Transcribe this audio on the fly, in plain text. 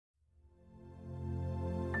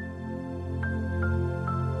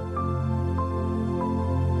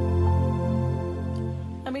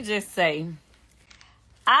me just say,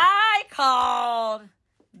 I called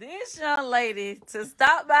this young lady to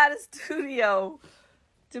stop by the studio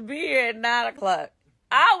to be here at 9 o'clock.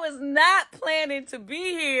 I was not planning to be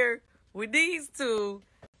here with these two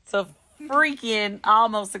till freaking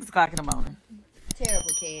almost 6 o'clock in the morning. Terrible,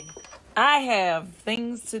 Candy. I have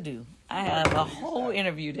things to do. I have a whole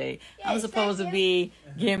interview day. I'm supposed to be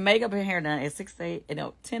getting makeup and hair done at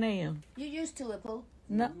 10 a.m. You used to it, Pooh.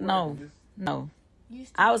 No.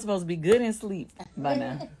 I was supposed to be good and sleep by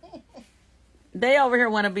now. They over here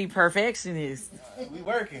want to be perfectionists. We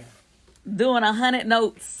working. Doing 100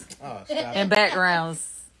 notes and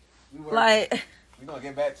backgrounds. Like, we're going to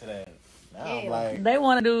get back to that. Now I'm like, they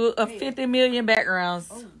want to do a 50 million backgrounds.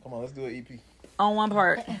 Come on, let's do an EP. On one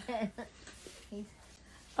part.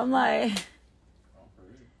 I'm like,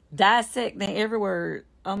 dissecting every word.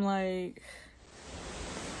 I'm like,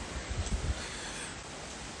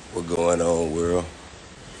 what going on, world?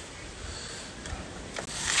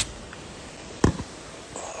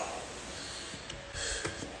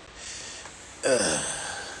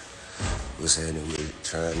 What's happening with it?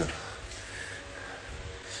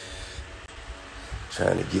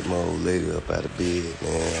 Trying to get my old lady up out of bed,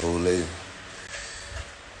 man. Old lady,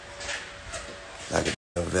 like a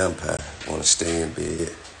damn vampire, want to stay in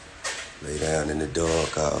bed, lay down in the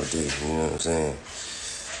dark all day. You know what I'm saying?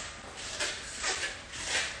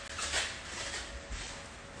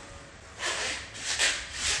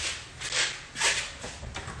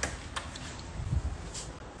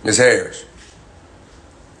 Miss Harris.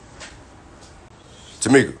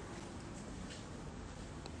 Tamika.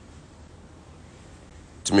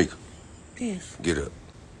 Yes. Get up.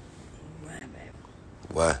 Why, baby?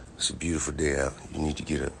 Why? It's a beautiful day out. You need to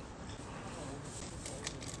get up.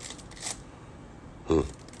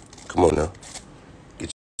 Come on now.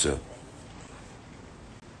 Get yourself.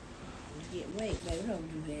 Wait, baby,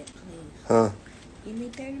 don't do that, please. Huh? Give me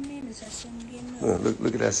 30 minutes. I said I'm getting up.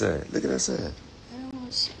 Look at that side. Look at that side. I don't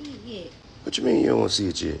want to see it yet. What you mean you don't want to see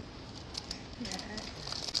it yet? Nah,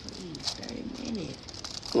 please, 30 minutes.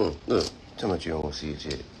 Look. Tell me you don't want to see it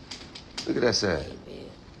yet. Look at that side.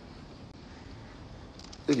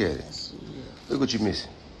 Look at it. Look what you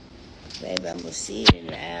missing. Baby, I'm going to see it in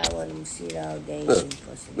an hour. I'm going to see it all day.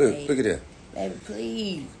 Look at that. Baby,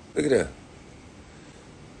 please. Look at that.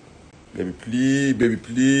 Baby,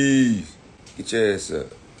 please. Get your ass up.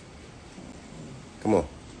 Come on.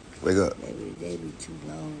 Wake up. Baby, they be too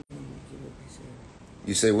long.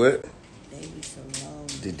 You say what? They be so long.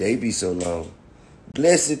 The day be so long.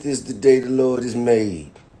 Blessed is the day the Lord has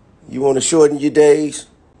made. You want to shorten your days?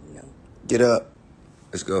 No. Get up.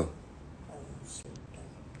 Let's go. I won't sleep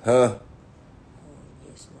though. Huh?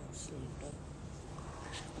 Yes, I won't sleep though.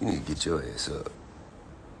 You need to get your ass up.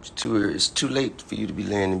 It's too late for you to be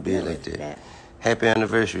laying in bed like that. Happy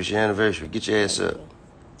anniversary. It's your anniversary. Get your ass up.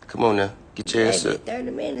 Come on now. Get your ass up.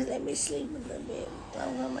 30 minutes. Let me sleep a little bit.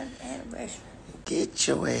 Don't go my anniversary. Get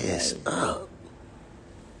your ass up.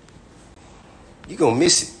 You gonna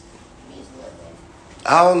miss it.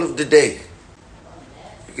 All of the day.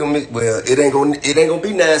 You gonna miss, well, it ain't gonna be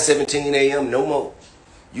 9:17 a.m. no more.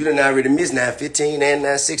 You done already missed 9:15 and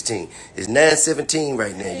 9:16. It's 9:17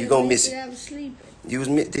 right now. You gonna miss it. I was sleeping. You was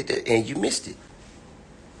and you missed it.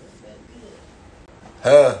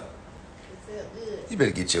 Huh? It felt good. You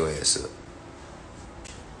better get your ass up.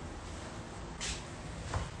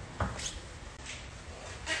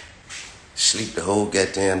 Sleep the whole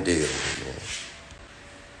goddamn day, man.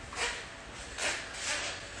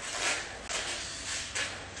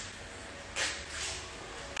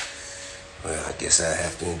 Well, I guess I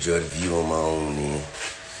have to enjoy the view on my own then.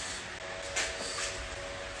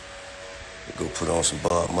 Go put on some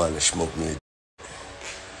Bob Marley and smoke me a.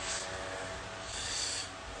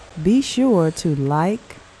 Be sure to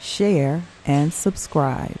like, share, and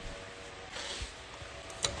subscribe.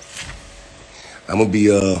 I'm gonna be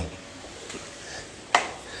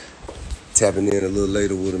tapping in a little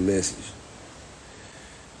later with a message.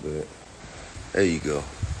 But there you go.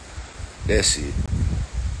 That's it.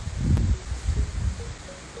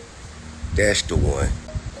 That's the one.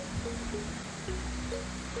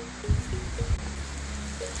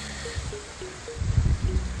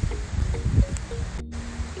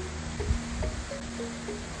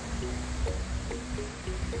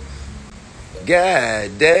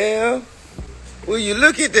 God damn. Will you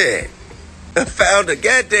look at that? I found a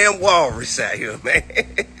goddamn walrus out here, man.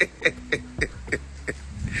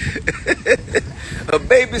 A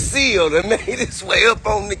baby seal that made its way up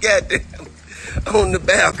on the goddamn, on the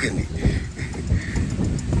balcony.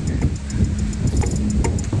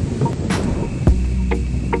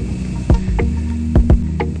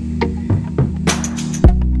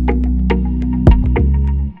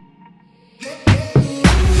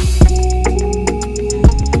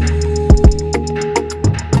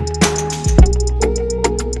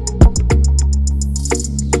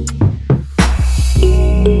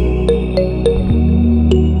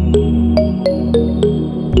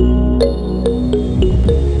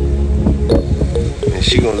 And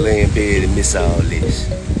she gonna lay in bed and miss all this.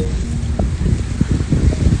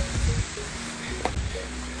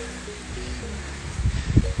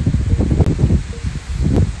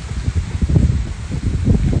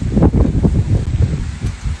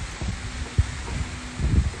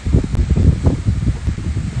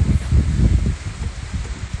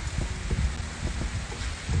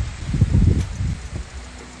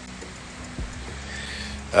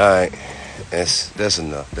 Alright, that's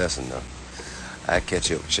enough. That's enough. I'll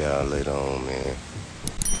catch up with y'all later on, man.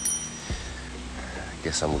 I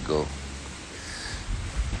guess I'm gonna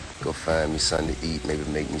go find me something to eat, maybe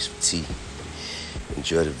make me some tea.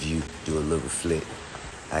 Enjoy the view, do a little reflect.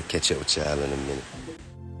 I'll catch up with y'all in a minute.